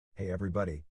Hey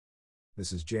everybody.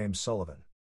 This is James Sullivan.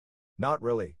 Not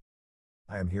really.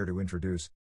 I am here to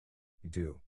introduce you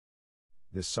to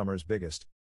this summer's biggest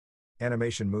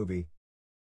animation movie.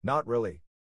 Not really.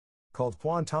 Called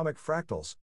Quantomic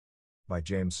Fractals by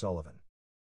James Sullivan.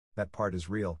 That part is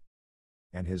real.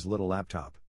 And his little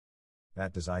laptop.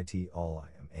 That does it all. I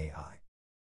am AI.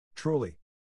 Truly.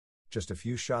 Just a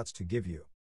few shots to give you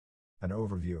an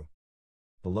overview,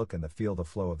 the look and the feel, the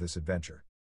flow of this adventure.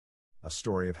 A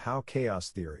story of how chaos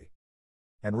theory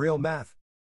and real math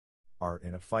are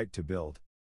in a fight to build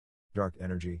dark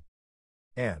energy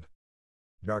and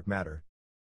dark matter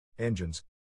engines.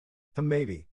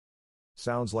 Maybe.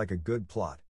 Sounds like a good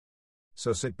plot.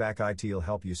 So sit back, it'll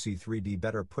help you see 3D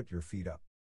better. Put your feet up.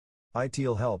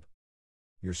 It'll help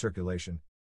your circulation.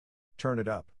 Turn it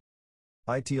up.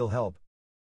 It'll help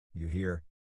you hear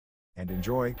and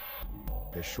enjoy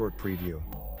this short preview.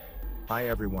 Hi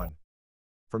everyone.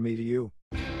 From me to you.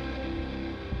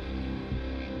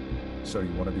 So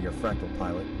you want to be a fractal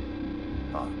pilot?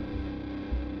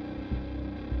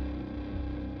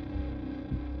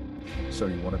 So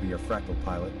you want to be a fractal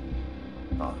pilot?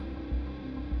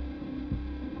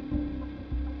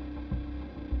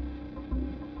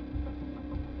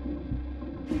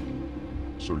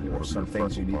 So you There are want to some be a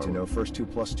things you fractal need to pilot? know. First, 2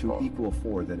 + 2 =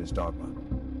 4. That is dogma.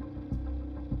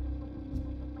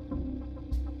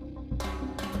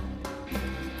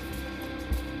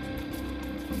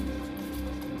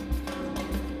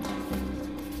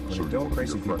 When So it you don't wanna be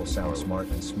crazy a people fractal sound pilot? smart,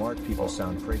 and smart people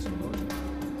sound crazy emotional.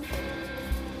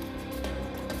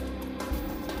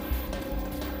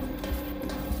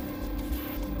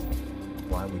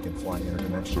 Fly, we can fly So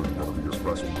interdimensionally. you wanna be a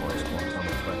fractal pilot?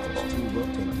 Quantomic fractals 2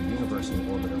 rotate the universe in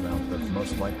orbit around Earth.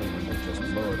 Most likely we will just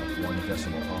blow it up 1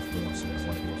 decimal off boom. So you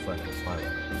want to be a fractal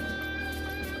pilot.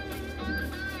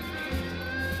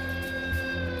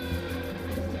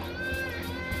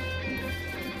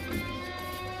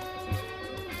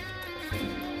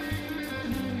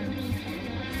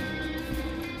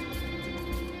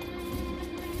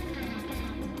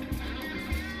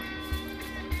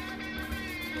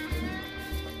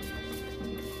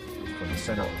 From the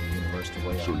center of the universe to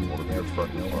way out. So you wanna be a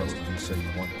fractal No one else to pilot? be, so you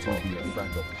want to be a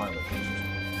fractal pilot.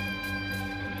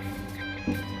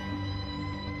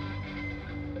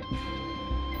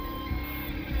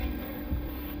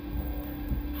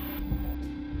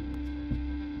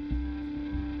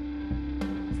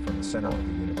 From the center of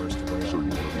the universe to way out. So you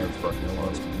wanna be a fractal No one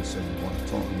else pilot? to be, so you want to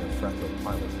be a fractal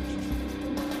pilot.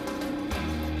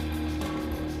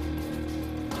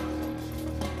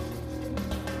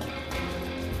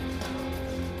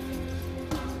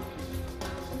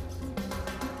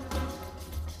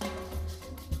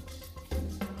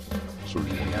 So you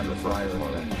We want to have be the a flyer fractal of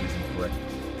pilot? that using correct.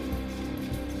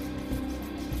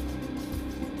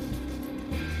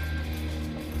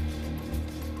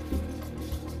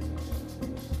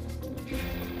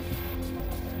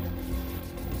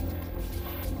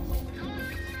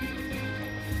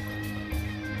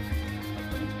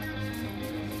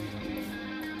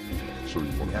 So you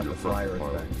We want to have be a the flyer fractal at the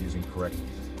pilot? back using correct.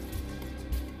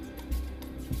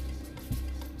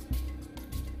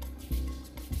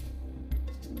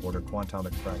 Order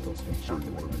quantomic fractals can So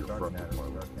you wanna calculate be the a dark fractal matter and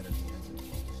pilot? dark energy engine.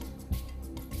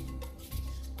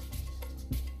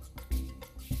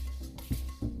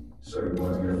 So you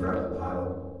want to be a fractal pilot?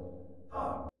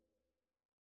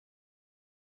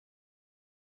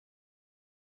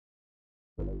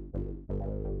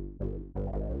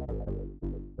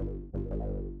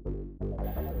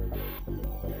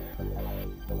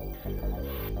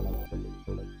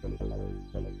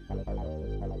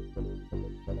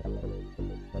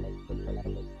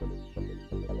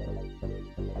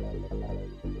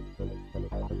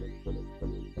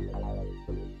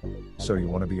 So you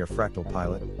want to be a fractal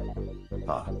pilot?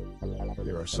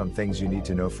 There are some things you need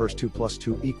to know. First, 2 +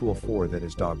 2 = 4. That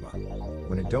is dogma.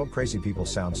 When it don't crazy people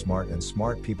sound smart, and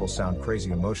smart people sound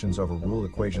crazy. Emotions overrule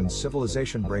equations.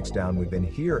 Civilization breaks down. We've been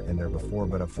here and there before,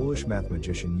 but a foolish math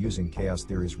magician using chaos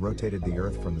theories rotated the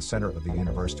Earth from the center of the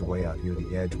universe to way out here,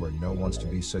 the edge where no wants to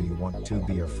be. So you want to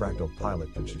be a fractal pilot.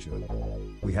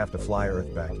 We have to fly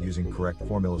Earth back using correct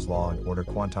formulas. Law and order.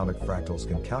 Quantomic fractals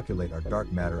can calculate our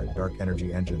dark matter and dark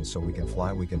energy engines, so we can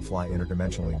fly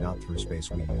interdimensionally, not through space.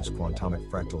 We use quantomic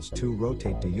fractals to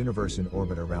rotate the universe in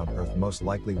orbit around Earth. Most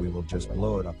likely we will just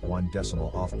blow it up 1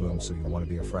 decimal off boom. So you want to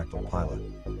be a fractal pilot.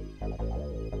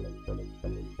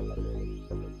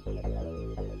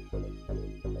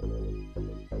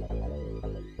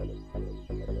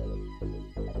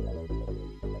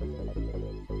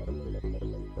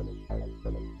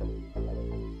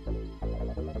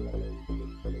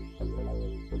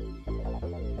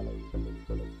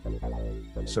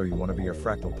 So you want to be a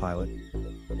fractal pilot?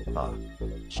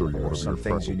 So you There are want to be some a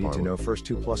things you fractal need to pilot? know. First,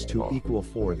 2 plus 2 equal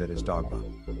 4, that is dogma.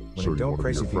 When So it you don't wanna be a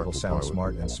crazy people fractal sound pilot?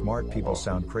 smart and smart people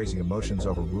sound crazy, emotions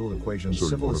overrule equations, So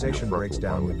you wanna be a civilization fractal breaks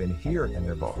down. pilot? We've been here and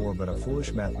there before, but a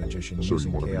foolish math magician So you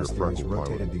using wanna be a chaos theories fractal pilot?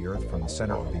 rotated the earth from the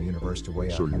center of the universe to way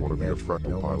So out you near wanna the be a edge where fractal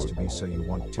no one's to pilot? be, so you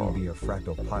want to be a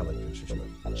fractal pilot.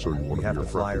 So you We want to have be a to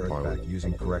fly fractal Earth pilot? back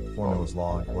using correct formulas,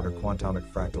 law and order.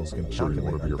 Quantomic fractals can So you calculate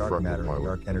wanna be our a dark fractal matter and pilot?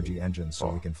 dark energy engines, so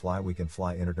we can fly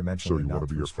interdimensionally, So you not wanna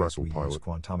be through a space. fractal We use pilot?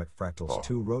 quantomic fractals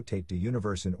to rotate the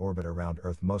universe in orbit around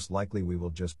Earth. Most likely we will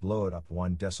just blow it up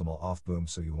 1 decimal off. Boom.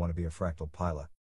 So you want to be a fractal pilot.